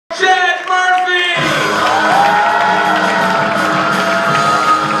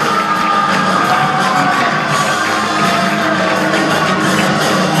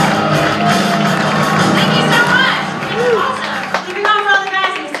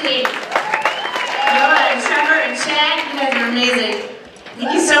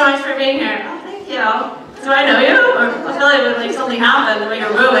being here. Oh, thank you. Do I know you? Or I feel like something happened when you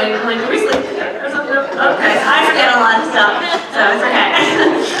were moving. Like, are we sleeping or something? Okay, I forget a lot of stuff, so it's okay.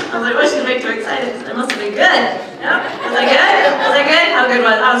 I was like, well, she's way too excited. It must have been good. Yep. Was I good? Was I good? How good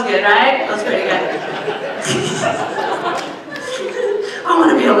was I? Was good, right? That was pretty good. I want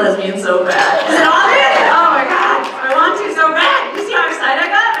to be a lesbian so bad. Is it obvious? Oh my god, I want to so bad. You see how excited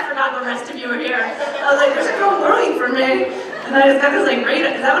I got? I forgot the rest of you were here. I was like, there's a girl rooting for me. And I just got this like great,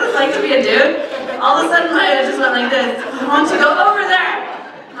 is that what it's like to be a dude? All of a sudden my head just went like this. I want to go over there.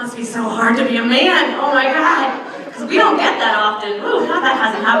 It must be so hard to be a man. Oh my god. Because we don't get that often. Ooh, that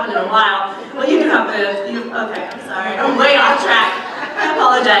hasn't happened in a while. Well, you do have to, okay, I'm sorry. I'm way off track. I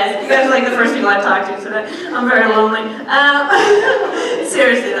apologize. You guys are like the first people I've talked to, so I'm very lonely.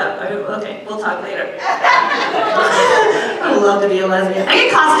 Seriously though, okay, we'll talk later. I would love to be a lesbian. I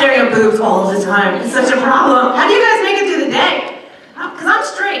get caught staring at boobs all the time. It's such a problem. How do you guys make it through the day? Because I'm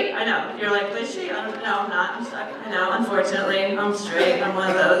straight. I know. You're like, is she? No, I'm not. I'm stuck. I know, unfortunately. I'm straight. I'm one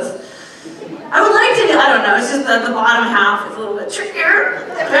of those. I would like to, I don't know, it's just that the bottom half is a little bit trickier,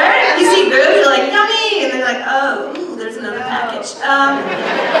 right? You see boobs, you're like, yummy, and they're like, oh, ooh, there's another package.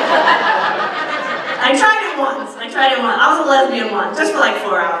 I tried it once. I was a lesbian once, just for like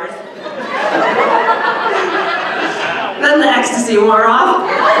 4 hours. Then the ecstasy wore off.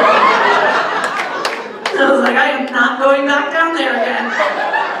 I was like, I am not going back down there again.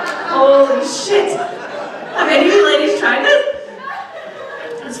 Holy shit. Have any of you ladies tried this?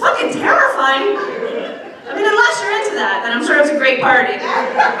 It's fucking terrifying. I mean, unless you're into that, then I'm sure it's a great party.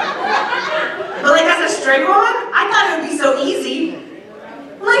 But like as a straight woman, I thought it would be so easy.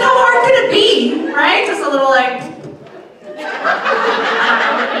 I'm like, how hard could it be, right? Just a little like, I don't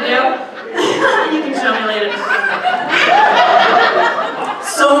know what to do. You can show me later.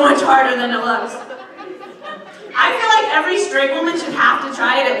 So much harder than it looks. I feel like every straight woman should have to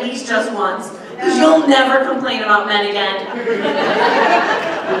try it at least just once. Because you'll never complain about men again.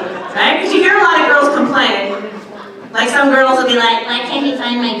 Right? Because you hear a lot of girls complain. Like some girls will be like, why can't you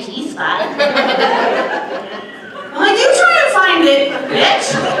find my G-spot? I'm like, you try and find it,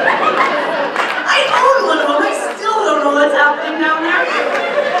 bitch. I own one of them. I still don't know what's happening down there.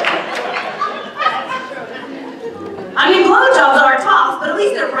 I mean, blowjobs are tough, but at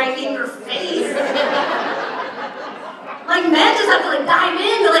least they're right in your face. Like, men just have to, like, dive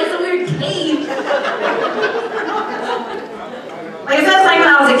into, like, some weird cave. Like, it sounds like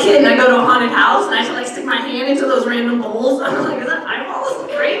when I was a kid and I go to a haunted house and I should, like, stick my hand into those random bowls. I was like, is that eyeballs?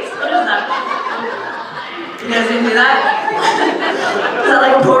 Grapes? What is that? You guys didn't do that? Is that,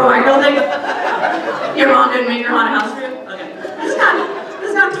 like, a poor white girl thing? Your mom didn't make your haunted house for you? Okay. This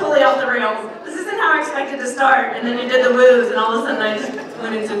is not totally off the rails. This isn't how I expected to start. And then you did the woos and all of a sudden I just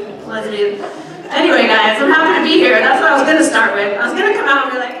went into lesbian. Anyway, guys, I'm happy to be here. That's what I was going to start with. I was going to come out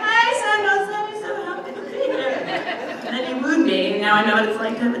and be like, hey, San Jose, I'm so happy to be here. And then you wooed me, and now I know what it's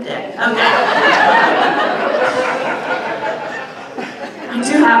like to have a dick. Okay. I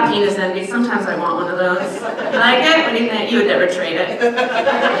do have penis envy. Sometimes I want one of those. You like it? What do you think? You would never trade it.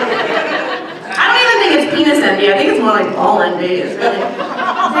 I don't even think it's penis envy. I think it's more like ball envy. It's really,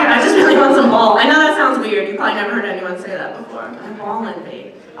 I just really want some ball. I know that sounds weird. You've probably never heard anyone say that before. Ball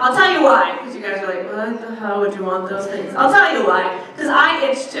envy. I'll tell you why, because you guys are like, what the hell would you want those things? I'll tell you why, because I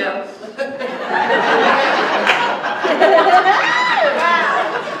itch too.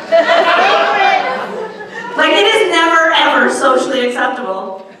 Like, it is never, ever socially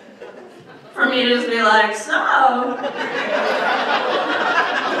acceptable for me to just be like, so,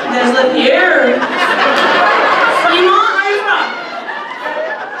 you guys live here? Fremont, where are you from?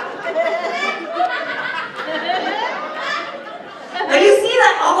 But you see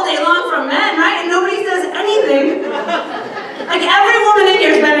that all day long from men, right? And nobody says anything. Like every woman in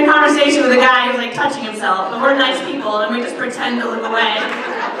here has been in a conversation with a guy who's like touching himself, but we're nice people and we just pretend to look away.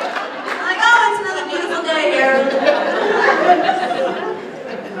 Like, oh, it's another beautiful day here.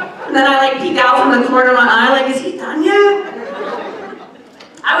 And then I like peek out from the corner of my eye, like, is he done yet?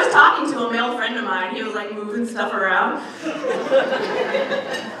 I was talking to a male friend of mine, he was like moving stuff around.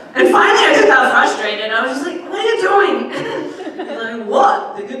 And finally I just got frustrated. I was just like, what are you doing? He's like,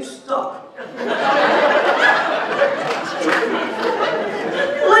 what? They get stuck. Like,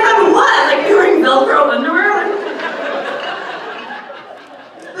 I'm what? Like, you wearing Velcro underwear?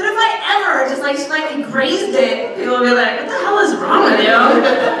 But if I ever just like slightly grazed it, people will be like, what the hell is wrong with you? Do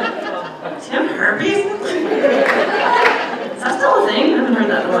you have herpes? Is that still a thing? I haven't heard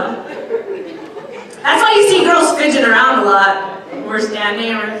that in a while. That's why you see girls fidget around a lot. We're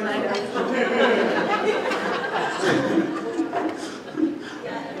standing and we're just like...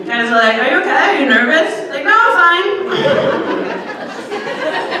 You guys are like, are you okay? Are you nervous? Like, no, I'm fine.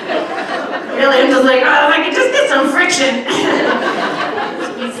 Really, I'm just like, oh, if I could just get some friction.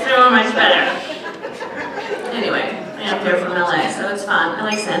 It'd be so much better. Anyway, I'm here from LA, so it's fun. I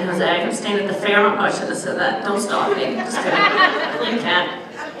like San Jose. I'm staying at the Fairmont. Oh, I shouldn't have said that. Don't stalk me. Just kidding. You can't.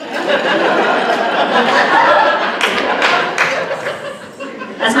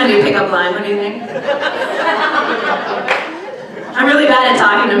 That's my new pickup line. What do you think? I'm really bad at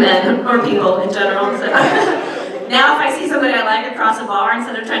talking to men or people in general. So. Now, if I see somebody I like across a bar,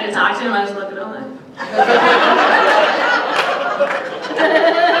 instead of trying to talk to them, I just look at them like.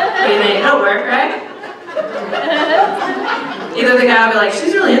 What do you think? It'll work, right? Either the guy will be like,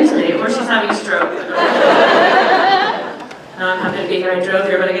 she's really into me, or she's having a stroke. No, I'm happy to be here. I drove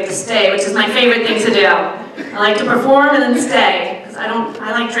here, but I get to stay, which is my favorite thing to do. I like to perform and then stay, because I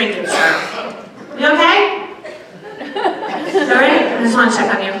like drinking, sure. You okay? All right? I just want to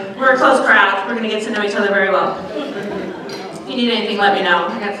check on you. We're a close crowd. We're going to get to know each other very well. If you need anything, let me know.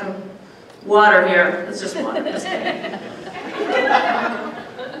 I got some water here. It's just water. Just kidding.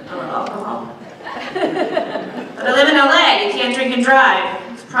 Oh, alcohol. But I live in LA. You can't drink and drive.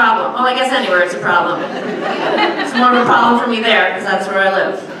 It's a problem. Well, I guess anywhere it's a problem. It's more of a problem for me there, because that's where I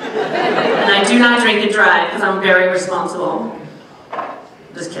live. And I do not drink and drive, because I'm very responsible.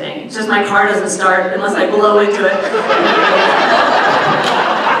 Just kidding. It's just my car doesn't start unless I blow into it.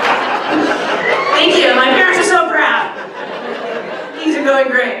 Thank you. My parents are so proud. Things are going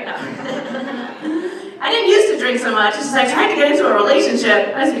great. No. I didn't used to drink so much. It's just I tried to get into a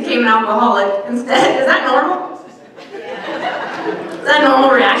relationship. I just became an alcoholic instead. Is that normal? Is that a normal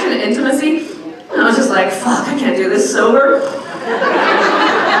reaction to intimacy? And I was just like, fuck, I can't do this sober.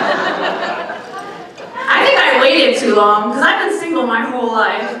 I think I waited too long, because I've been single my whole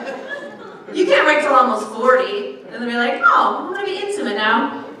life. You can't wait till almost 40, and then be like, oh, I'm gonna be intimate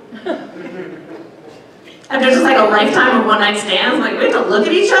now. After just like a lifetime of one-night stands, like, we have to look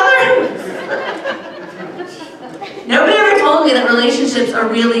at each other? Nobody ever told me that relationships are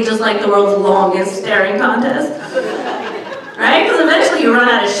really just like the world's longest staring contest. Right? Because eventually you run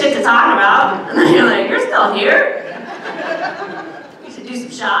out of shit to talk about, and then you're like, you're still here? You should do some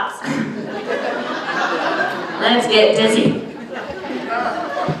shots. Let's get dizzy.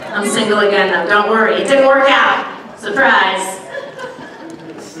 I'm single again though, don't worry, it didn't work out. Surprise.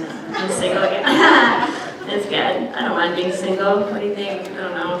 I'm single again. It's good. I don't mind being single. What do you think? I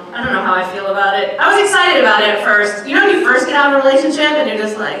don't know. I don't know how I feel about it. I was excited about it at first. You know when you first get out of a relationship and you're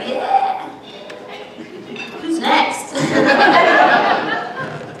just like, yeah. Who's next?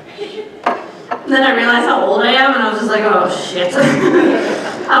 And then I realized how old I am and I was just like, oh shit. I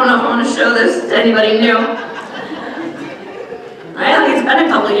don't know if I want to show this to anybody new. Right? Like it's been a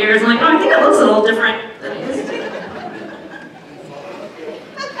couple of years. I'm like, oh, I think it looks a little different than it used to.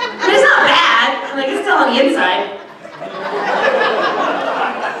 But it's not bad. Like it's still on the inside.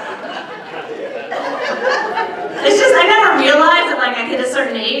 It's just I never realized that like I hit a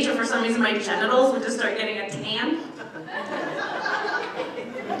certain age, or for some reason my genitals would just start getting a tan.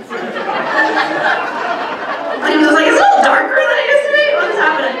 Like I'm just like, it's a little darker than it used to be. What's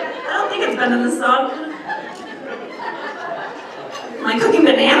happening? I don't think it's been in the sun. Am I cooking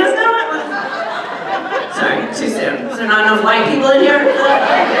bananas now? Sorry, too soon. Is there not enough white people in here?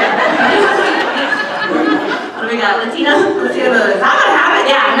 What do we got? Latina? Latina brothers. How would it happen?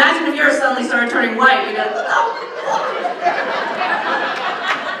 Yeah, imagine if yours suddenly started turning white. You'd be like, oh.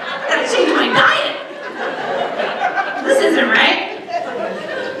 I gotta change my diet. This isn't right.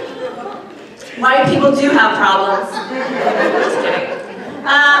 White people do have problems. Just kidding.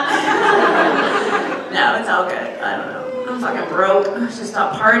 No, it's all good. I don't know. I'm fucking broke. I should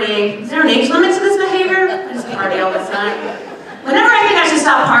stop partying. Is there an age limit to this behavior? I just party all the time. Whenever I think I should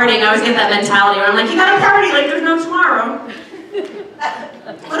stop partying, I always get that mentality where I'm like, you gotta party like there's no tomorrow.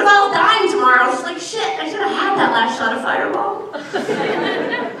 What if I was dying tomorrow? I was just like, shit, I should have had that last shot of Fireball.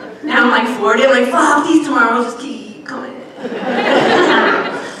 Now I'm like 40, I'm like, fuck, these tomorrows just keep coming.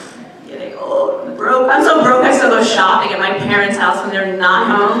 Getting old, I'm broke. I'm so broke I still go shopping at my parents' house when they're not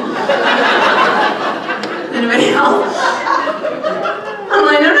home. Anybody else? I'm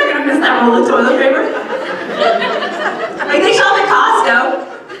like, they're not gonna miss that roll of toilet paper. Like they shop at Costco.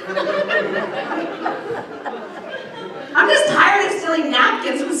 I'm just tired of stealing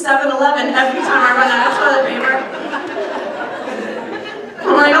napkins from 7-Eleven every time I run out of toilet paper.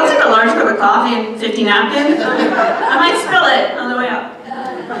 I'm like, I'll take a large cup of coffee and 50 napkins. I might spill it on the way out.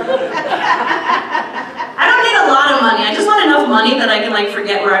 I don't need a lot of money. I just want enough money that I can like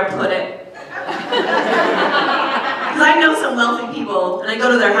forget where I put it. Because I know some wealthy people, and I go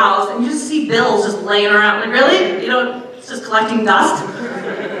to their house, and you just see bills just laying around. Like, really? You know, it's just collecting dust?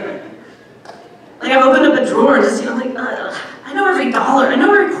 Like, I've opened up a drawer and just, you know, like, I know know every dollar, I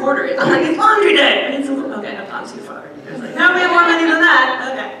know every quarter. I'm like, it's laundry day. Okay, I've gone too far. It's like, no, we have more money than that.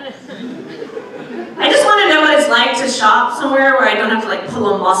 Okay. I just want to know what it's like to shop somewhere where I don't have to like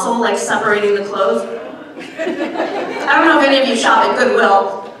pull a muscle, like separating the clothes. I don't know if any of you shop at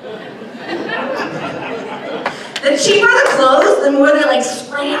Goodwill. The cheaper the clothes, the more they like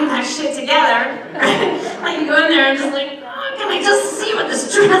slam that shit together. Like you go in there and just like, oh, can I just see what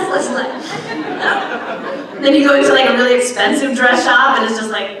this dress looks like? Then you go into like a really expensive dress shop and it's just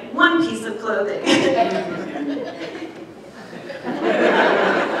like one piece of clothing.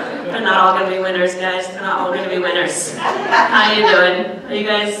 They're not all gonna be winners, guys. They're not all gonna be winners. How you doing? Are you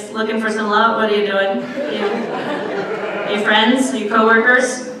guys looking for some love? What are you doing? Are you friends? Are you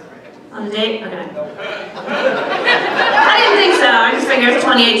co-workers? On a date? Okay. I didn't think so. I just figured it's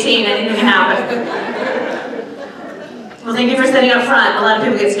 2018. Anything can happen. Well, thank you for sitting up front. A lot of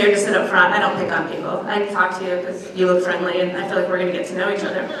people get scared to sit up front. I don't pick on people. I talk to you because you look friendly and I feel like we're going to get to know each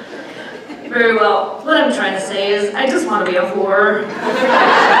other. Very well. What I'm trying to say is I just want to be a whore.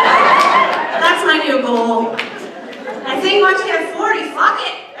 That's my new goal. I think once you hit 40, fuck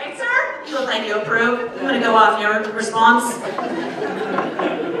it. Right, sir? You look like you approve. I'm going to go off your response.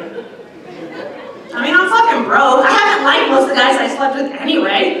 I mean, I'm fucking broke. I haven't liked most of the guys I slept with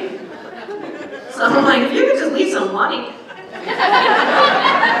anyway. So I'm like, if you could just leave some money.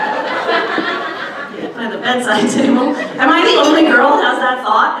 By the bedside table. Am I the only girl who has that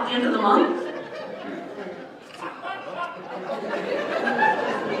thought at the end of the month?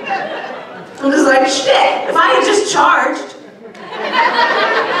 I'm just like, shit, if I had just charged,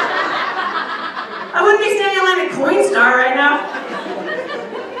 I wouldn't be standing in line at Coinstar right now,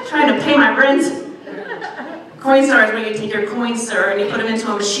 trying to pay my rent. Coinstar is where you take your coins, sir, and you put them into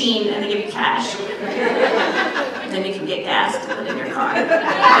a machine and they give you cash. And then you can get gas to put in your car. I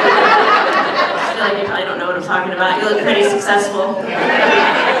feel like you probably don't know what I'm talking about. You look pretty successful.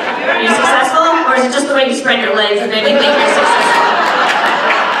 Are you successful? Or is it just the way you spread your legs that made me think you're successful?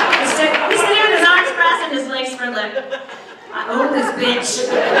 He's sitting here with his arms crossed and his legs spread like, I own this bitch.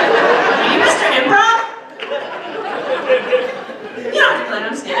 Are you Mr. Improv? You don't have to play, I'm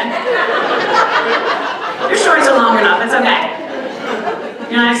just kidding. Your shorts are long enough, it's okay.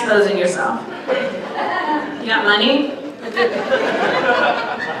 You're not exposing yourself. You got money?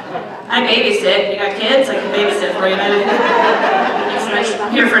 I babysit. You got kids? I can babysit for you, maybe.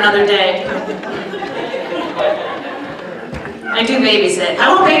 I'm here for another day. I do babysit. I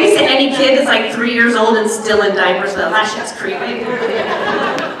won't babysit any kid that's like 3 years old and still in diapers, though. That shit's creepy.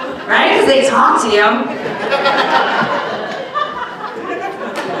 Right? Because they talk to you.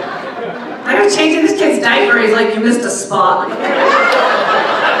 I was changing this kid's diaper, he's like, you missed a spot. He's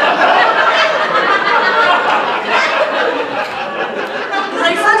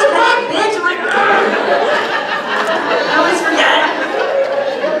like, such a bad bitch. I'm like, I always forget.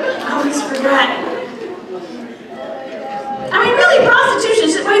 I mean, really,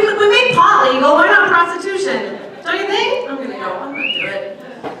 prostitution, we made pot legal, why not prostitution? Don't you think? I'm gonna go, I'm gonna do it.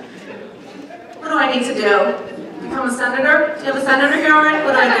 What do I need to do? Become a senator? Do you have a senator here already?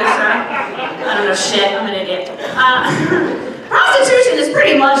 What do I do, sir? I don't know shit, I'm an idiot. Prostitution is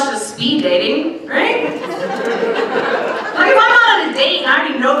pretty much just speed dating, right? Like if I'm out on a date and I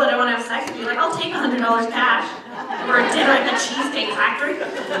already know that I want to have sex with you, like I'll take $100 cash for a dinner at the Cheesecake Factory.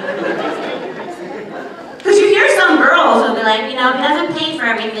 Because you hear some girls who'll be like, you know, if he doesn't pay for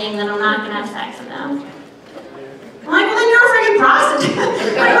everything, then I'm not going to have sex with him. I'm like, well then you're a freaking prostitute.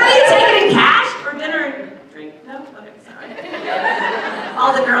 Like, what are you taking in cash for dinner and drink? No? Okay, sorry.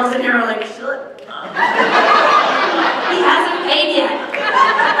 All the girls in here are like, shut up. He hasn't paid yet.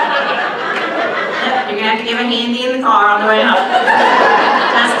 Yep, you're gonna have to give a handy in the car on the way up.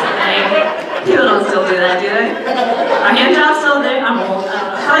 Just kidding. People don't still do that, do they? Are hand jobs still there? I'm old. I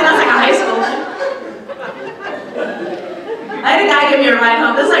feel like that's like a high school thing. I had a guy give me a ride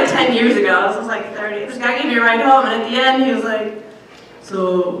home. This was like 10 years ago. This was like 30. This guy gave me a ride home, and at the end, he was like,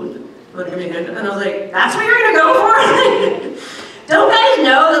 so, what do you mean? And I was like, that's what you're gonna go for? Don't guys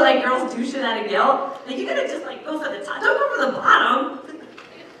know that like girls do shit out of guilt? Like you gotta just like go for the top. Don't go for the bottom.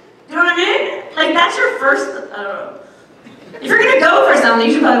 You know what I mean? Like that's your first, I don't know. If you're gonna go for something,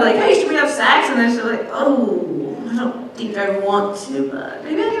 you should probably be like, hey, should we have sex? And then she's like, oh, I don't think I want to, but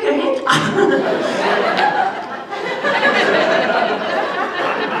maybe I'll give you a hand job.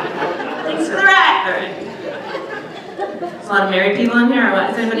 Thanks for the ride. All right. There's a lot of married people in here, or what?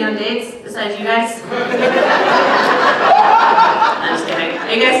 Is anybody on dates besides you guys? I'm just kidding.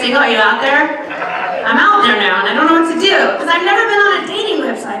 Are you guys single? Are you out there? I'm out there now, and I don't know what to do. Because I've never been on a dating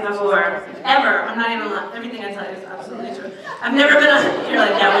website before. Ever. I'm not even lying. Everything I tell you is absolutely true. I've never been on... You're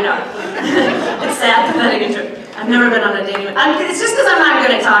like, yeah, we know. It's sad, pathetic, and true. I've never been on a date. It's just because I'm not good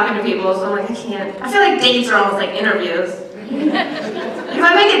at talking to people, so I'm like, I can't. I feel like dates are almost like interviews. If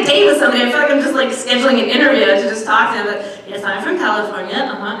I make a date with somebody, I feel like I'm just like scheduling an interview to just talk to them. But, yes, I'm from California,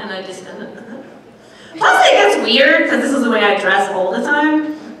 and I just, Plus, it gets weird, because this is the way I dress all the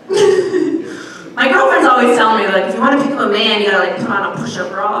time. My girlfriend's always telling me, like, if you want to pick up a man, you gotta, like, put on a push-up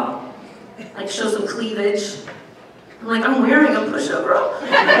bra. Like, show some cleavage. I'm like, I'm wearing a push-up bra.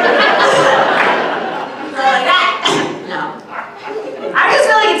 Like that. No. I just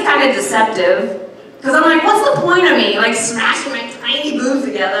feel like it's kind of deceptive. Because I'm like, what's the point of me? Like, smashing my tiny boobs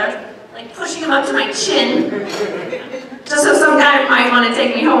together, like, pushing them up to my chin, just so some guy might want to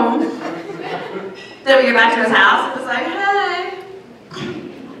take me home. Then we get back to his house, and it's like,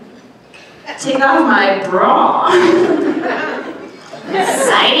 hey, take off my bra.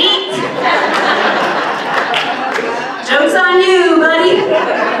 Psych. Joke's on you, buddy.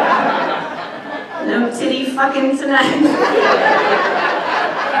 No titty fucking tonight.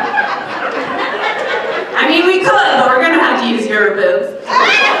 I mean, we could, but we're gonna have to use your boobs.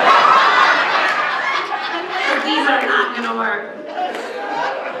 These are not gonna work.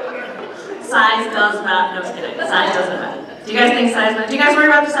 Size does not, no, I'm just kidding. Size doesn't matter. Do you guys think size matters? Do you guys worry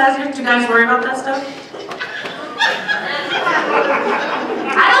about the size? Do you guys worry about that stuff?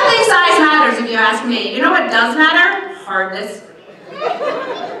 I don't think size matters if you ask me. You know what does matter? Hardness.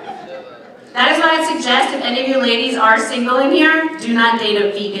 That is why I suggest if any of you ladies are single in here, do not date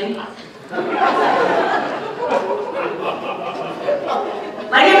a vegan.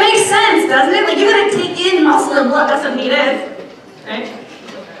 Like, it makes sense, doesn't it? Like, you gotta take in muscle and blood. That's what meat is, right?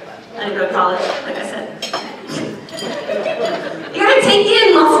 I didn't go to college, like I said. You gotta take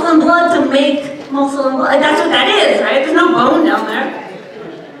in muscle and blood to make muscle and blood. That's what that is, right? There's no bone down there.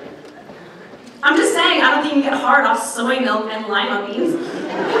 I'm just saying, I don't think you can get hard off soy milk and lima beans.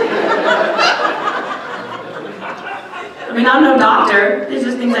 I mean, I'm no doctor. These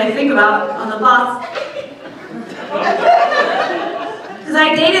are things I think about on the bus. Because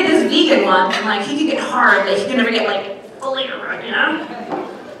I dated this vegan once, and like, he could get hard, but he could never get like fully around, you know?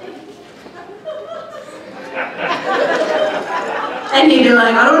 And he'd be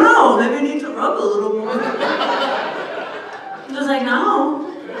like, I don't know, maybe I need to rub a little more. I'm just like, no.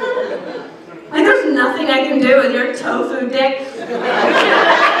 Like, there's nothing I can do with your tofu dick.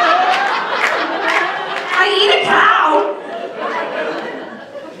 I eat a cow.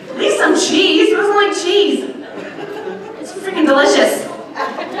 At least some cheese. Who doesn't like cheese? It's freaking delicious.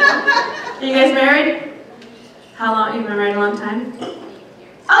 Are you guys married? How long? You've been married a long time?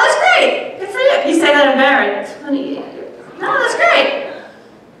 Oh, that's great. Good for you. You say that I'm married. No, that's great.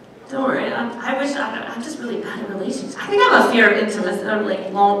 Don't worry. I'm just really bad at relationships. I think I have a fear of intimacy. I have a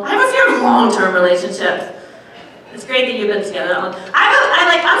fear of long-term relationships. It's great that you've been together that long.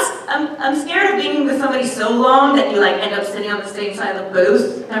 I'm scared of being with somebody so long that you like end up sitting on the same side of the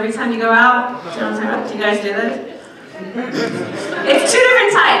booth every time you go out. Do you know what I'm talking about? Do you guys do this? It's two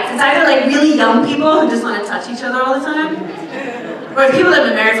different types. It's either like really young people who just want to touch each other all the time, or it's people that have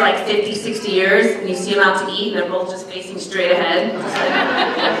been married for like 50, 60 years, and you see them out to eat, and they're both just facing straight ahead.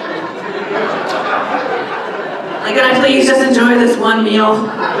 Like, can I please just enjoy this one meal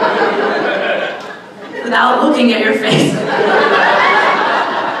without looking at your face?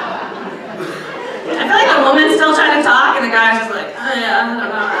 I feel like the woman's still trying to talk, and the guy's just like, oh yeah, I don't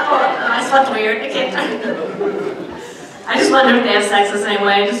know. I slept weird. I can't. I just wonder if they have sex the same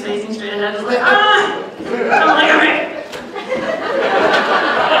way, just facing straight ahead, just like, I don't like it.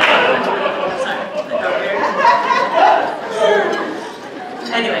 Sorry, I got weird.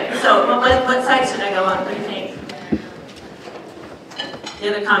 Anyway, so what side should I go on? What do you think? The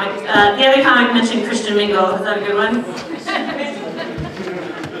other comic mentioned Christian Mingle. Is that a good one?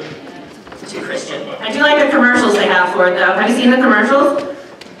 Too Christian. I do like the commercials they have for it, though. Have you seen the commercials?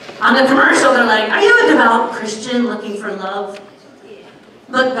 On the commercial, they're like, are you a devout Christian looking for love?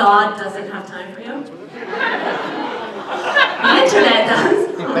 But God doesn't have time for you? The internet does.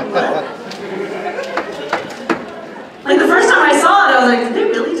 Like, the first time I saw it, I was like, did they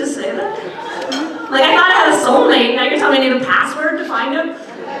really just say that? Like, I thought I had a soulmate, now you're telling me I need a password to find him?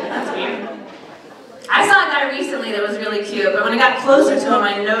 That's weird. I saw a guy recently that was really cute, but when I got closer to him,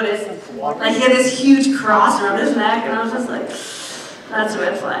 I noticed, like, he had this huge cross around his neck, and I was just like, that's a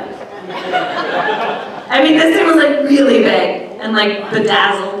red flag. I mean, this thing was, like, really big, and, like,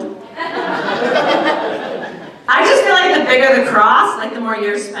 bedazzled. I just feel like the bigger the cross, like, the more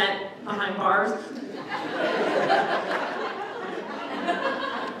years spent behind bars.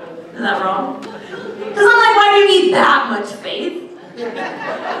 Is that wrong? Because I'm like, why do you need that much faith?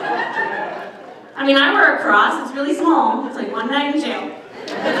 I mean, I wear a cross, it's really small. It's like one night in jail.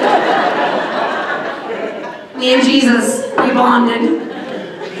 Me and Jesus, we bonded.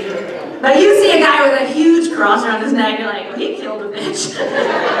 But you see a guy with a huge cross around his neck, you're like, oh, he killed a bitch.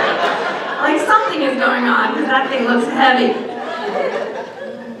 Like something is going on, because that thing looks heavy.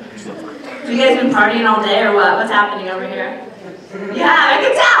 Have you guys been partying all day or what? What's happening over here? Yeah, I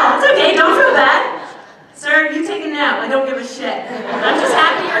can tell. It's okay, don't feel bad. Sir, you take a nap. I don't give a shit. I'm just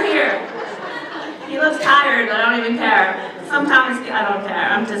happy you're here. He looks tired, but I don't even care. Sometimes I don't care.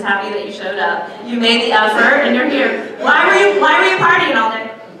 I'm just happy that you showed up. You made the effort, and you're here. Why were you partying all day?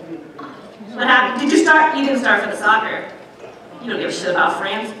 What happened? Did you start? You didn't start for the soccer. You don't give a shit about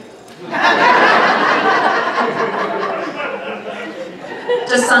France.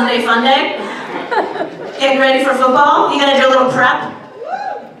 Just Sunday fun day? Getting ready for football? You gotta do a little prep?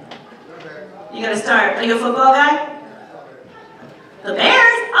 You gotta start. Are you a football guy? The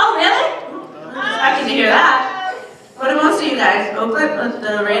Bears? Oh, really? I can hear that. What are most of you guys? Oakland?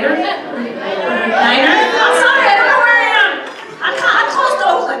 The Raiders? Niners? I'm sorry, I don't know where I am. I'm close to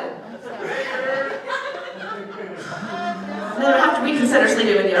Oakland. I'm gonna have to reconsider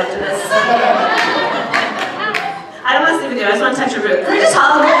sleeping with you after this. I don't want to sleep with you, I just want to touch your boot. Can we just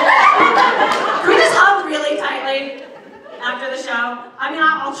hug? Can we just hug really tightly after the show? I mean,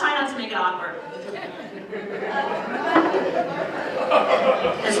 I'll try not to make it awkward.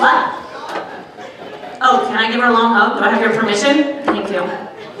 It's what? Oh, can I give her a long hug? Do I have your permission? Thank you.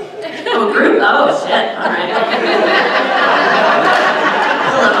 Oh, a group? Oh, shit. All right.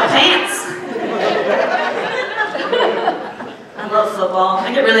 Pull up my pants. I love football.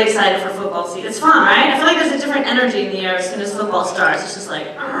 I get really excited for football season. It's fun, right? I feel like there's a different energy in the air as soon as football starts. It's just like,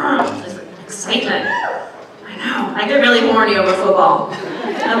 there's excitement. I know. I get really horny over football.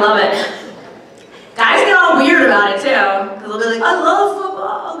 I love it. Guys get all weird about it too. Because they'll be like, I love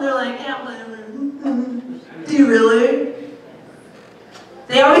football. And they're like, yeah, whatever. Do you really?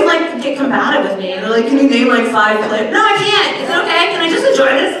 They always like get combative with me. They're like, can you name like 5 players? No, I can't. Is it okay? Can I just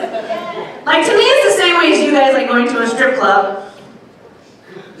enjoy this? Like, to me, it's the same way as you guys like going to a strip club.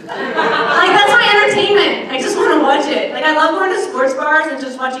 Like, that's my entertainment. I just want to watch it. Like, I love going to sports bars and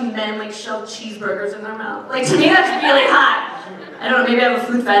just watching men like shove cheeseburgers in their mouth. Like, to me, that's really hot. I don't know, maybe I have a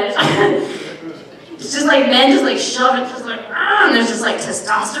food fetish. It's just like men just like shove it, just like, and there's just like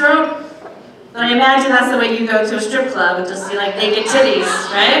testosterone. But I imagine that's the way you go to a strip club and just see like naked titties,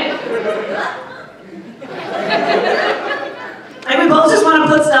 right? Like we both just want to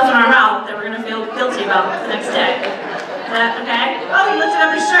put stuff in our mouth that we're going to feel guilty about the next day. Okay? Oh, he lifted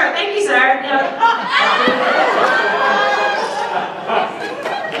up his shirt. Thank you, sir. Yeah.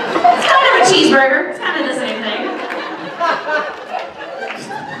 It's kind of a cheeseburger. It's kind of the same thing.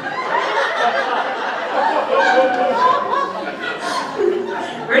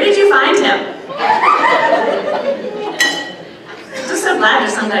 Where did you find him? I'm just so glad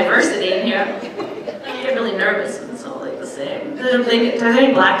there's some diversity in here. I get really nervous when it's all like the same. Are there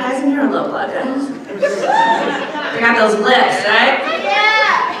any black guys in here? I love black guys. They got those lips, right?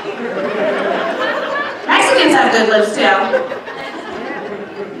 Yeah! Mexicans have good lips too.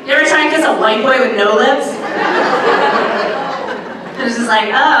 You ever try and kiss a white boy with no lips? And it's just like,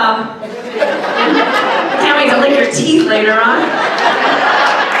 oh. I can't wait to lick your teeth later on.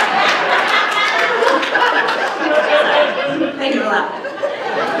 Thank you for that.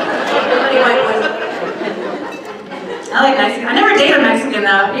 I like Mexican. I never dated a Mexican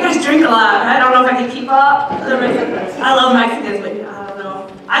though. You guys drink a lot. I don't know if I can keep up. I love Mexicans, but I don't know.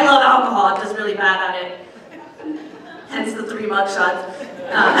 I love alcohol. I'm just really bad at it. Hence the 3 mug shots.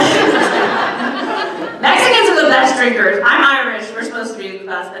 Mexicans are the best drinkers. I'm Irish. We're supposed to be the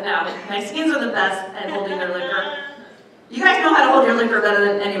best, but no. Mexicans are the best at holding their liquor. You guys know how to hold your liquor better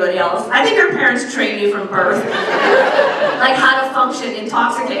than anybody else. I think your parents trained you from birth. Like how to function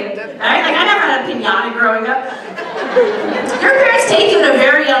intoxicated, right? Like I never had a piñata growing up. Your parents take you at a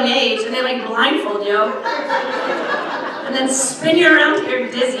very young age and they like blindfold you. And then spin you around till you're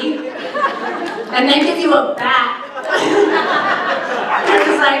dizzy. And then give you a bat. They're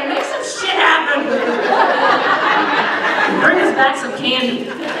just like, make some shit happen. Bring us back some candy.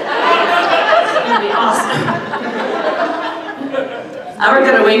 It's gonna be awesome. I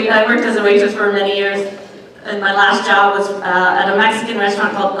worked as a waitress for many years, and my last job was at a Mexican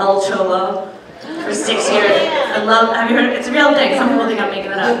restaurant called El Cholo for 6 years. Have you heard? It's a real thing. Some people think I'm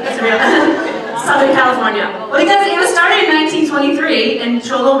making that up. It's a real Southern California. Well, because it was started in 1923, and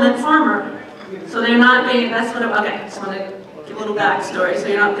Cholo meant farmer. So they're not being, that's what okay, I just want to give a little backstory so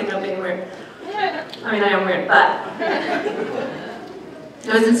you're not thinking I'm being weird. I mean, I am weird, but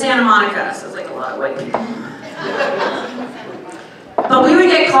it was in Santa Monica, so it was like a lot of white people. But we would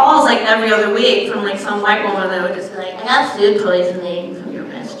get calls like every other week from like some white woman that would just be like, I got food poisoning from your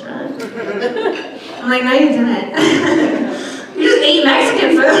restaurant. restaurant. I'm like, no, you didn't. You just ate Mexican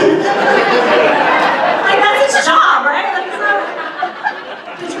food. Like, that's its job, right? Like, it's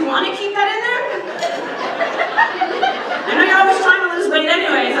not... Did you want to keep that in there? I know you're always trying to lose weight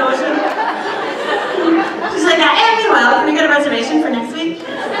anyway, so it's just... She's like, and meanwhile, can we get a reservation for next week?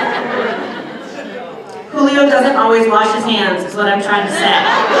 Julio doesn't always wash his hands, is what I'm trying to say.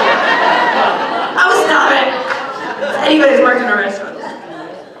 Oh, stop it. Anybody's working in a restaurant.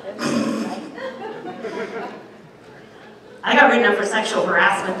 I got written up for sexual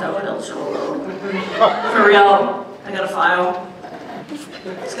harassment, though, at El Cholo. For real. I got a file.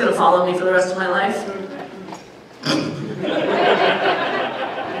 It's gonna follow me for the rest of my life.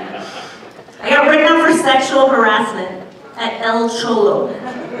 I got written up for sexual harassment at El Cholo,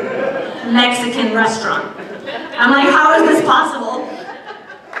 Mexican restaurant. I'm like, how is this possible?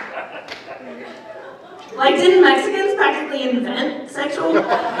 Like, didn't Mexicans practically invent sexual? I'm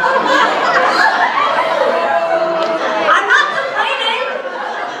not complaining.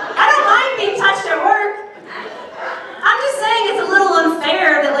 I don't mind being touched at work. I'm just saying it's a little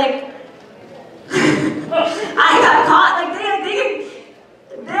unfair that, like, I got caught. Like,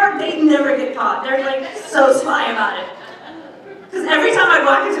 they never get caught. They're, like, so sly about it. Because every time I'd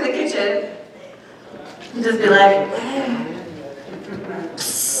walk into the kitchen, I'd just be like,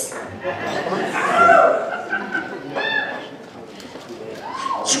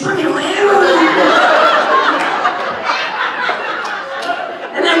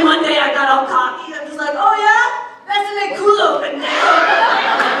 and then one day I got all cocky. I'm just like, oh yeah? That's an culo, pendejo.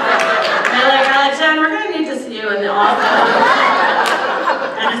 They're like, Jen, we're going to need to see you in the office.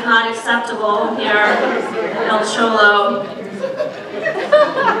 That is not acceptable here at El Cholo. I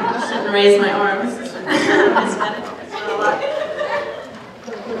shouldn't raise my arms.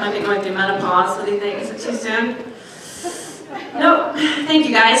 I might be going through menopause. What do you think? Is it too soon? Nope. Thank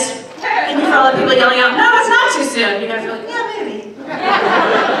you, guys. Thank you for all the people yelling out, no, it's not too soon. You guys are like, yeah, maybe.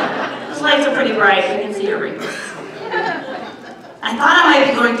 Those lights are pretty bright. You can see your wrinkles. I thought I might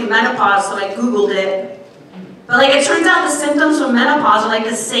be going through menopause, so I Googled it. But like, it turns out the symptoms from menopause are like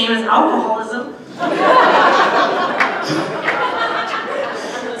the same as alcoholism.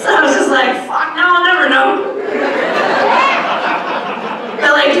 So I was just like, fuck, now I'll never know.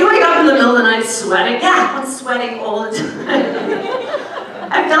 But like, do you wake up in the middle of the night sweating? Yeah, I'm sweating all the time.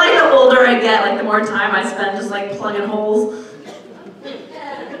 I feel like the older I get, like the more time I spend just like plugging holes.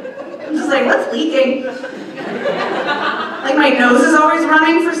 I'm just like, what's leaking? Like my nose is always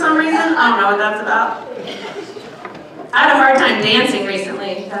running for some reason. I don't know what that's about. I had a hard time dancing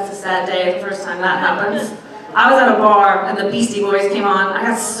recently. That's a sad day, the first time that happens. I was at a bar and the Beastie Boys came on. I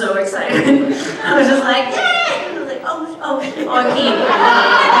got so excited. I was just like, yay! I was like, oh, I can't.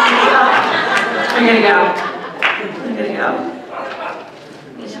 We're gonna go. We're gonna go. I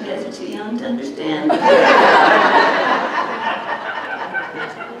guess you guys are too young to understand.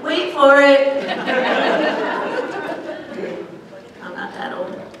 Wait for it. I'm not that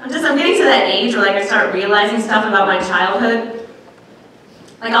old. I'm getting to that age where like I start realizing stuff about my childhood.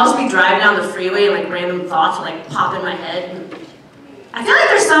 Like I'll just be driving down the freeway and like random thoughts will like pop in my head. I feel like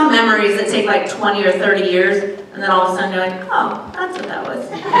there's some memories that take like 20 or 30 years and then all of a sudden you're like, oh, that's what that was.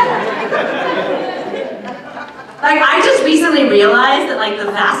 Like I just recently realized that like the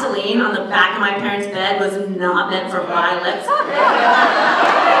Vaseline on the back of my parents' bed was not meant for my lips.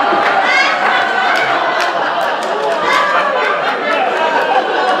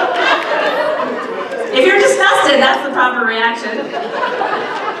 If you're disgusted, that's the proper reaction.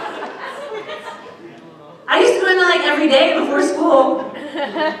 I used to do it like every day before school. Just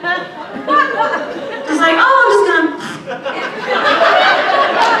like, oh, I'm just gonna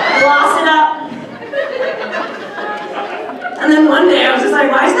gloss it up. And then one day I was just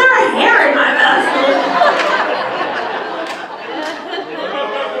like, why is there a hair in my mouth?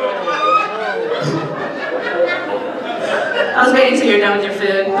 I was waiting until you're done with your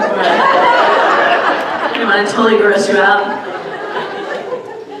food. I want to totally gross you out.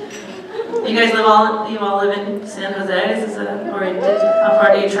 You guys you all live in San Jose? How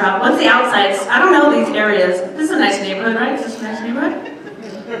far do you travel? What's the outsides? I don't know these areas. This is a nice neighborhood, right? Is this a nice neighborhood?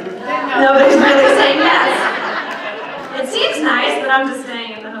 Nobody's really saying yes. It seems nice, but I'm just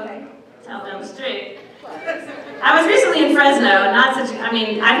staying at the hotel down the street. I was recently in Fresno,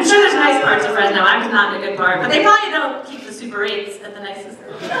 I'm sure there's nice parts of Fresno. I was not in a good part, but they probably don't keep the Super 8s at the nicest.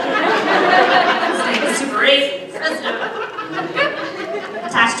 Stay at the Super 8 in Fresno.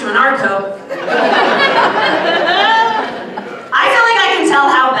 Attached to an Arco. I feel like I can tell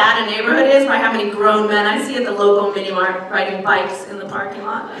how bad a neighborhood is by how many grown men I see at the local mini mart riding bikes in the parking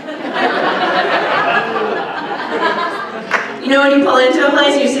lot. You You know when you pull into a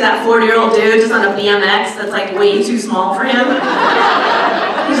place and you see that 40-year-old dude just on a BMX that's like way too small for him?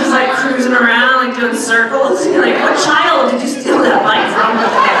 He's just like cruising around, like doing circles. You're like, what child did you steal that bike from?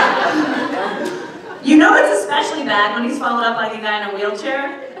 You know it's especially bad when he's followed up like a guy in a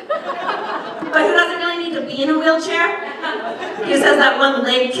wheelchair. But who doesn't really need to be in a wheelchair? He just has that one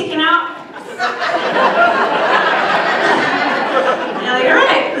leg kicking out. You're like,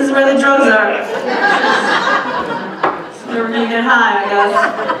 alright, this is where the drugs are. We're gonna get high, I guess.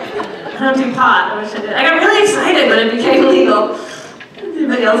 I don't do pot, I wish I did. I got really excited when it became legal.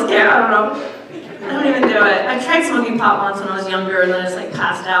 Anybody else care? I don't know. I don't even do it. I tried smoking pot once when I was younger and then I just like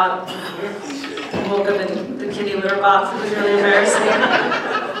passed out. I woke up in the kitty litter box. It was really embarrassing.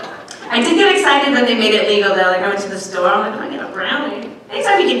 I did get excited when they made it legal though. Like I went to the store, I'm like, I get a brownie.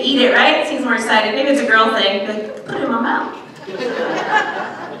 Anytime you can eat it, right? It seems more exciting. Maybe it's a girl thing, but put it in my mouth.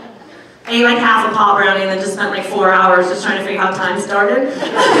 I ate like half a pot brownie and then just spent like 4 hours just trying to figure out how time started. It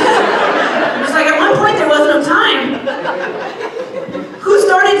was like at one point there wasn't no time. Who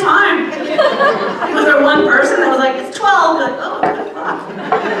started time? Was there one person that was like, it's 12? Like, oh, what the fuck?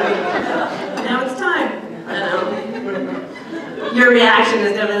 Now it's time. I don't know. Your reaction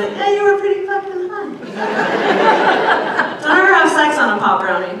is definitely like, yeah, you were pretty fucking fun. Don't ever have sex on a pot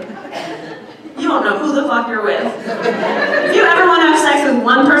brownie. You don't know who the fuck you're with. If you ever want to have sex with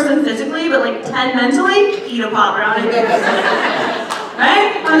one person physically, but like 10 mentally, eat a pot brownie.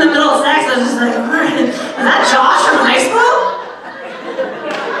 Right? I'm in the middle of sex, I was just like, is that Josh from high school?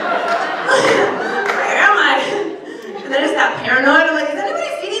 Where am I? And then I just got paranoid. I'm like, is anybody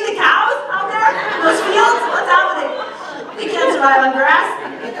feeding the cows out there in those fields? What's happening? They can't survive on grass.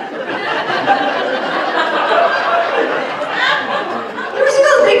 You ever see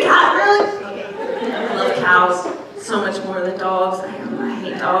those big cats, really? I love cows so much more than dogs. I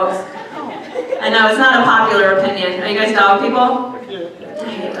hate dogs. I know, it's not a popular opinion. Are you guys dog people? I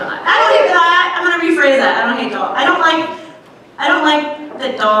hate dogs. I'm gonna rephrase that. I don't hate dogs. I don't like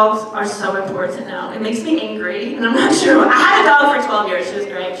that dogs are so important now. It makes me angry, and I'm not sure. I had a dog for 12 years. She was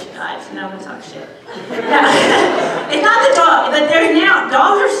great. She died, so now I'm gonna talk shit. Yeah. It's not the dog, but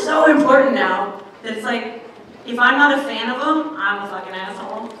dogs are so important now that it's like, if I'm not a fan of them, I'm a fucking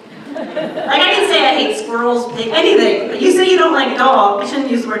asshole. Like I can say I hate squirrels, pigs, anything, but you say you don't like dog, I shouldn't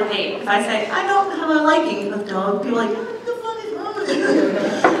use the word hate. If I say, I don't have a liking of dog, people are like, what the fuck is wrong with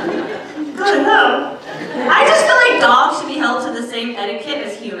you? Go to hell. I just feel like dogs should be held to the same etiquette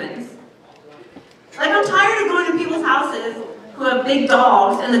as humans. Like I'm tired of going to people's houses who have big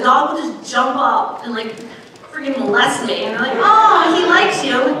dogs, and the dog will just jump up and like freaking molest me, and they're like, oh, he likes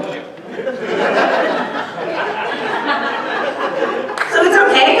you. So it's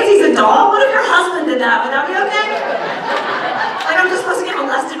okay because he's a dog? What if your husband did that? Would that be okay? Like I'm just supposed to get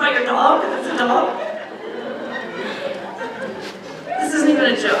molested by your dog because it's a dog? This isn't even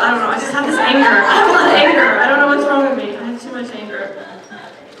a joke. I don't know. I just have this anger. I have a lot of anger. I don't know what's wrong with me. I have too much anger. I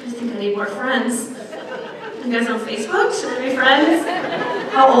just think I need more friends. You guys on Facebook? Should we be friends?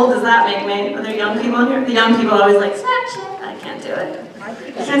 How old does that make me? Are there young people in here? The young people are always like, Snapchat. I can't do it.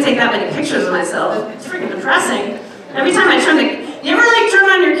 I can't take that many pictures of myself. It's freaking depressing. Every time I turn you ever like turn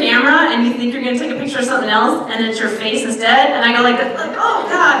on your camera and you think you're gonna take a picture of something else and it's your face instead? And I go like this, like, oh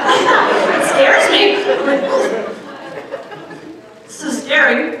God, it scares me. I'm like, oh. It's so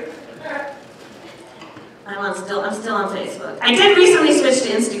scary. I'm still on Facebook. I did recently switch to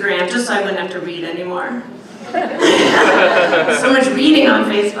Instagram just so I wouldn't have to read anymore. So much reading on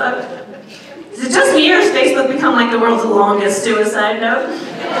Facebook. Is it just me or has Facebook become like the world's longest suicide note?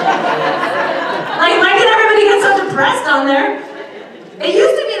 Like, why did everybody get so depressed on there? It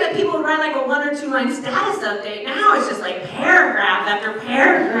used to be that people would write like a 1 or 2 line status update. Now it's just like paragraph after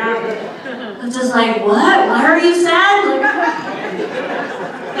paragraph. It's just like, what? Why are you sad? Like, I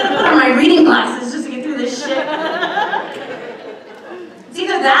gotta put on my reading glasses just to get through this shit. It's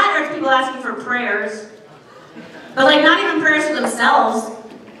either that or it's people asking for prayers. But like not even prayers for themselves.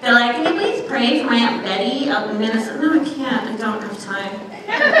 They're like, can you please pray for my Aunt Betty up in Minnesota? No, I can't. I don't have time.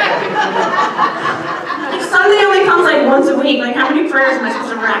 Like Sunday only comes like once a week. Like how many prayers am I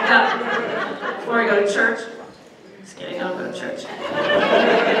supposed to rack up before I go to church? Just kidding, I don't go to church.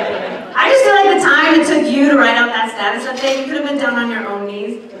 I just feel like the time it took you to write out that status update, you could have been down on your own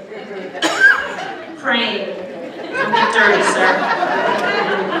knees. Praying. Don't get dirty, sir.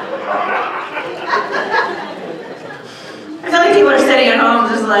 I feel like people are sitting at home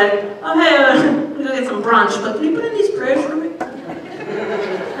just like, oh hey, I'm gonna get some brunch, but can you put in these prayers for me?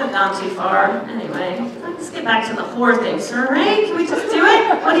 I've gone too far. Anyway, let's get back to the whore thing, sir, right? Can we just do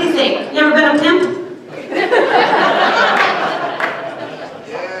it? What do you think? You ever been a pimp?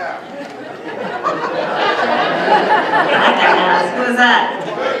 Yeah. Who is that?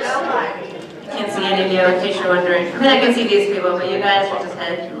 Can't see any of you in case you're wondering. I mean, I can see these people, but you guys are just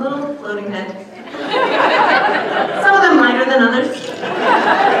heads, little floating heads. Some of them lighter than others.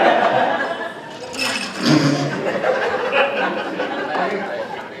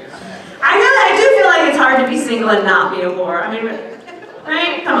 I do feel like it's hard to be single and not be a whore. I mean,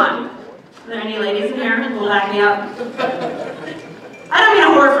 right? Come on. Are there any ladies in here who will back me up? I don't mean a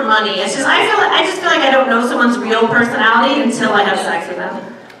whore for money. It's just I just feel like I don't know someone's real personality until I have sex with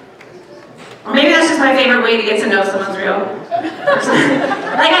them. Or maybe that's just my favorite way to get to know someone's real person.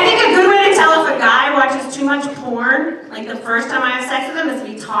 Like, I think a good way to tell if a guy watches too much porn, like the first time I have sex with him, is if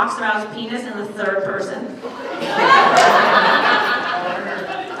he talks about his penis in the third person.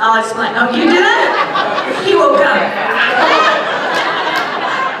 I'll explain. Oh, you did that? He woke up.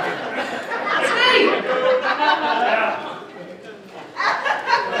 That's me.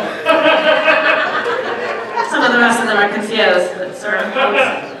 Some of the rest of them are confused, but sort of.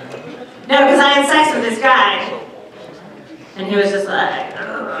 No, because I had sex with this guy, and he was just like,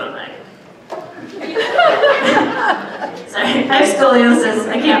 sorry, I have scoliosis,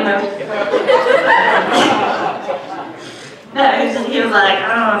 I can't move. No, he was like,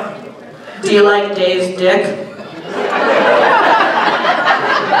 oh, do you like Dave's dick?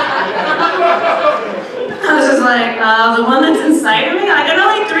 I was just like, the one that's inside of me? I don't know,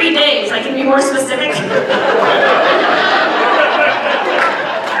 like 3 days, I can be more specific.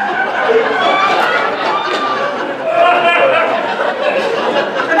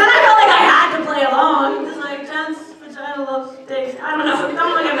 But then I felt like I had to play along. Just like, Jen's vagina loves dicks. I don't know,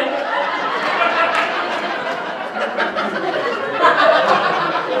 don't look at me.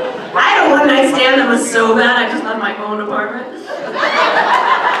 I had a one-night stand that was so bad I just left my own apartment.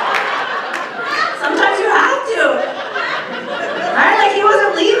 Sometimes you have to. Right? Like he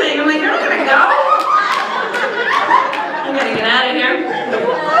wasn't leaving. I'm like, you're not gonna go? I'm gonna get out of here.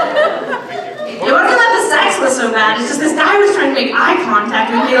 It wasn't that the sex was so bad, it's just this guy was trying to make eye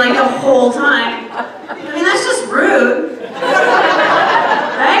contact with me like the whole time. I mean, that's just rude.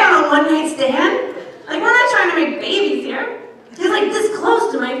 Right? On a one-night stand? Like, we're not trying to make babies here. He's like this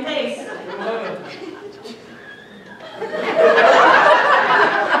close to my face.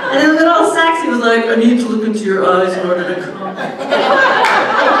 And in the middle of sex, he was like, I need to look into your eyes in order to come. I'm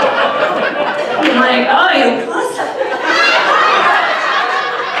like, oh, you pussy.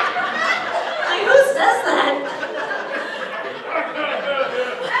 Like, who says that?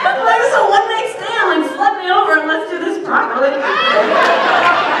 Like, it's a one-night stand. Like, flip me over and let's do this properly.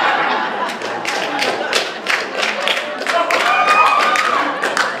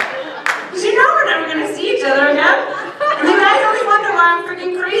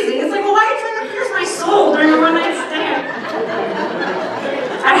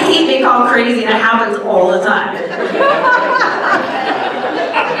 Being called crazy, and it happens all the time.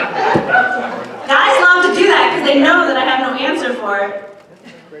 Guys love to do that because they know that I have no answer for it.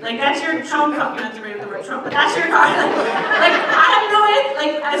 Like, that's your trump card. You have to read the word trump, but that's your card. Like, I have no answer.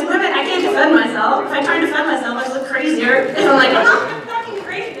 Like, as women, I can't defend myself. If I try to defend myself, I just look crazier. If I'm like, I'm not fucking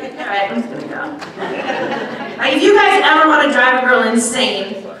crazy. Alright, I'm just gonna go. Like, if you guys ever want to drive a girl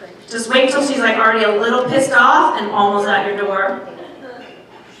insane, just wait till she's like already a little pissed off and almost at your door.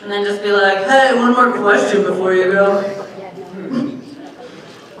 And then just be like, hey, one more question before you go.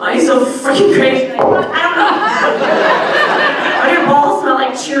 Why are you so freaking crazy? I don't know. Why do your balls smell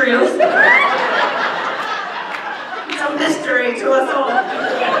like Cheerios? It's a mystery to us all.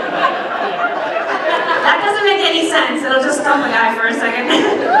 That doesn't make any sense. It'll just stump a guy for a second.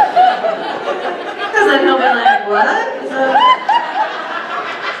 Because then he'll be like, what?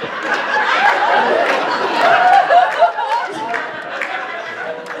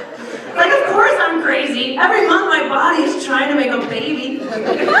 Like, of course I'm crazy. Every month my body is trying to make a baby. And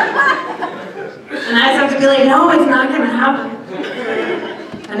I just have to be like, no, it's not going to happen.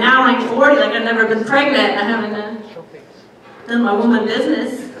 And now I'm like 40, like I've never been pregnant. I haven't done my woman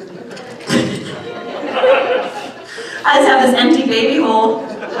business. I just have this empty baby hole.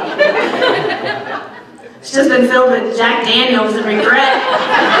 It's just been filled with Jack Daniels and regret.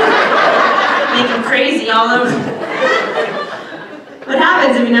 Making crazy all over. What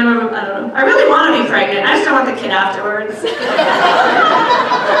happens if you never, I don't know. I really want to be pregnant. I just don't want the kid afterwards. Like,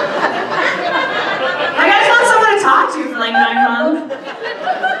 I just want someone to talk to for like 9 months.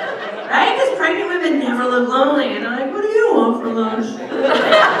 Right? Because pregnant women never look lonely. And they're like, what do you want for lunch?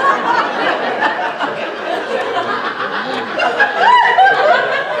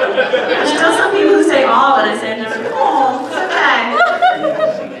 There's still some people who say "oh" when I say "I've never." Oh, it's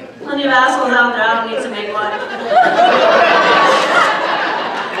okay. Plenty of assholes out there. I don't need to make one.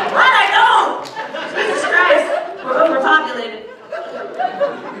 What? I don't. Jesus Christ. We're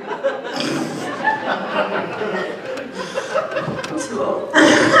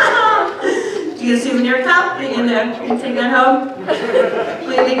see the souvenir cup? You can take that home?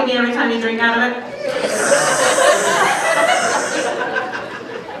 Will you think of me every time you drink out of it?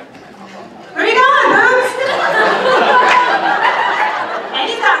 Where are you going, boobs? And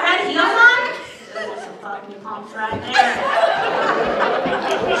he's got red heels on? Those are some fucking pumps right there.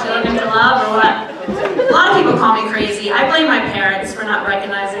 Is she looking for love or what? A lot of people call me crazy. I blame my parents for not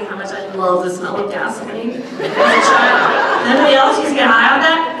recognizing how much I love the smell of gasoline. Anybody else used to get high on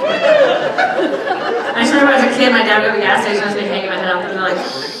that? I just remember as a kid, my dad would go to the gas station and I was hanging my head up and they're like,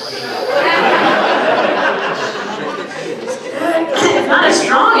 it's not as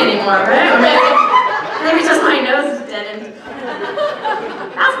strong anymore, right? Or maybe just my nose is deadened.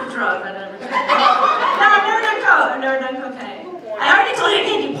 That's a drug I never did. No, I've never done cocaine. I already told you I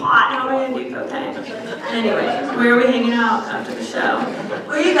can't do pot, how am I going to do cocaine? Anyway, where are we hanging out after the show?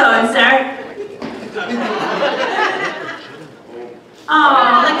 Where are you going, sir?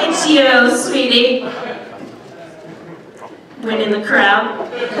 Oh, look at you, sweetie. Winning the crowd.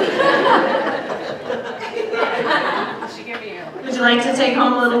 Would you like to take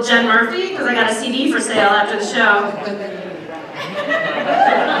home a little Jen Murphy? Because I got a CD for sale after the show.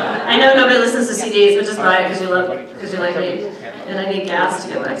 I know nobody listens to CDs, but just buy it because you like me. And I need gas to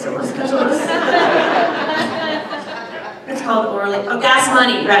get back to Los Angeles. It's called Orly. Oh, gas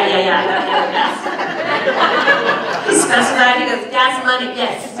money. Right, yeah, I gotta get gas. He specified, he goes, gas money,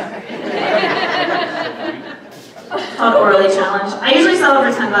 yes. It's called Orly Challenge. I usually sell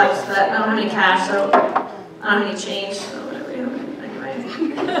it for $10, but I don't have any cash, so I don't have any change, so whatever. Anyway.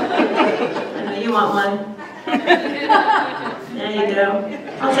 I know you want one. Yeah, you do.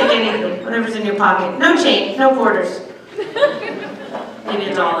 I'll take anything, whatever's in your pocket. No change, no quarters.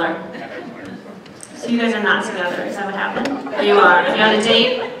 Maybe $1. So you guys are not together, is that what happened? Or you are? Are you on a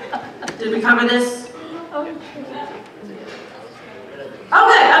date? Did we cover this? Oh,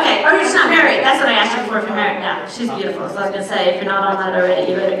 good, okay. Oh, you're just not married. That's what I asked you before if you're married. Yeah, she's beautiful, so I was going to say, if you're not on that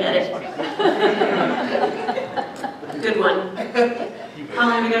already, you better get it. Good one. How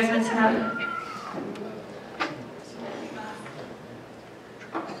long have you guys been together?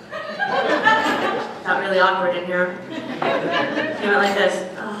 Got really awkward in here. He went like this.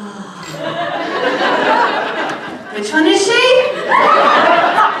 Oh. Which one is she?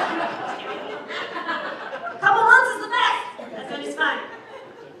 Couple months is the best. That's when he's fine.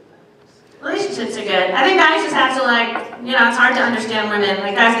 Relationships are good. I think guys just have to it's hard to understand women.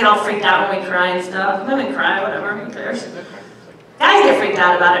 Like guys get all freaked out when we cry and stuff. Women cry, whatever, who cares? Guys get freaked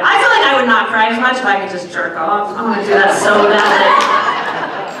out about it. I feel like I would not cry as much if I could just jerk off. I want to do that so badly.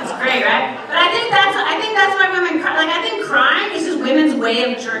 Great, right? But I think that's why women cry. Like I think crying is just women's way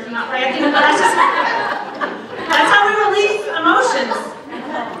of jerking off. Like I think that's how we release emotions.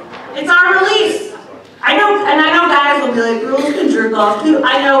 It's our release. I know guys will be like, girls can jerk off too.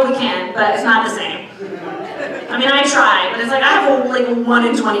 I know we can, but it's not the same. I mean I try, but it's like I have a 1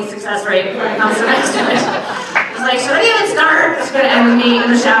 in 20 success rate when it comes to masturbation. It's like, should I even start? It's gonna end with me in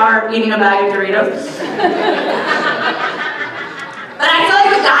the shower eating a bag of Doritos. But I feel like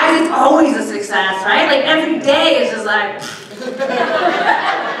with guys, it's always a success, right? Like every day is just like, touchdown.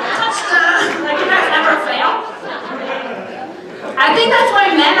 Like you guys never fail. I think that's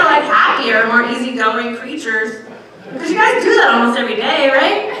why men are like happier, more easygoing creatures. Because you guys do that almost every day,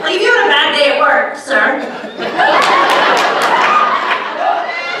 right? Like if you had a bad day at work, sir,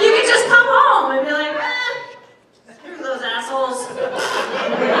 you could just come home and be like, screw those assholes.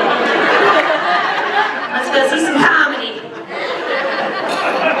 Let's go see some comedy.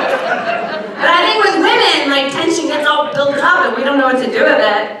 But I think with women, like tension gets all built up and we don't know what to do with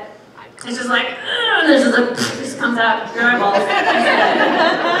it. It's just like, and there's just like, it just comes out your eyeballs.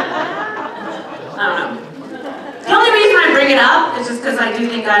 I don't know. The only reason I bring it up is just because I do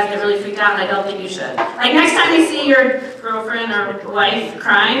think guys get really freaked out and I don't think you should. Like next time you see your girlfriend or wife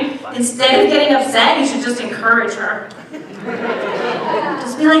crying, instead of getting upset, you should just encourage her.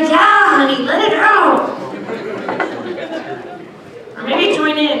 Just be like, yeah, honey, let it out. Or maybe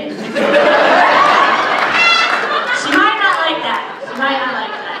join in. She might not like that. She might not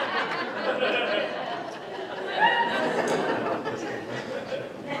like that.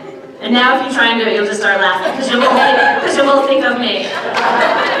 And now if you try and do it, you'll just start laughing because you'll both think of me.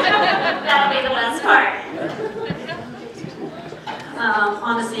 That'll be the best part.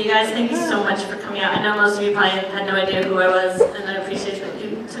 Honestly, you guys, thank you so much for coming out. I know most of you probably had no idea who I was, and I appreciate that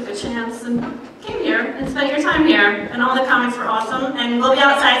you took a chance and came here and spent your time here. And all the comics were awesome, and we'll be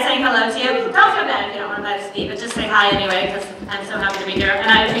outside saying hello to you. Don't feel bad if you don't want to buy a seat, but just say hi anyway, because I'm so happy to be here,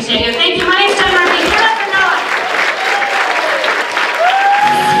 and I appreciate you. Thank you, Mike.